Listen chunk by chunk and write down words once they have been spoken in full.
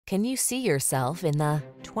Can you see yourself in the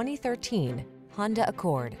 2013 Honda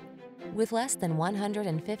Accord? With less than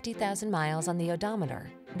 150,000 miles on the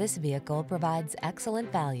odometer, this vehicle provides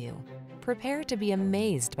excellent value. Prepare to be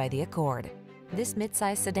amazed by the Accord. This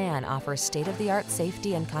midsize sedan offers state-of-the-art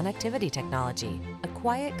safety and connectivity technology, a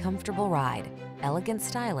quiet, comfortable ride, elegant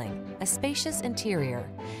styling, a spacious interior,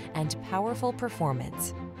 and powerful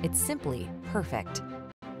performance. It's simply perfect.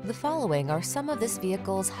 The following are some of this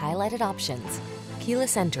vehicle's highlighted options: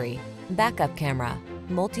 keyless entry, backup camera,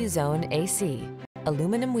 multi-zone AC,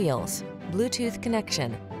 aluminum wheels, Bluetooth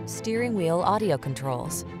connection, steering wheel audio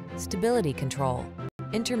controls, stability control,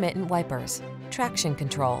 intermittent wipers, traction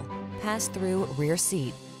control, pass-through rear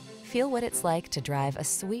seat. Feel what it's like to drive a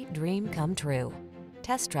sweet dream come true.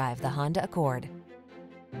 Test drive the Honda Accord.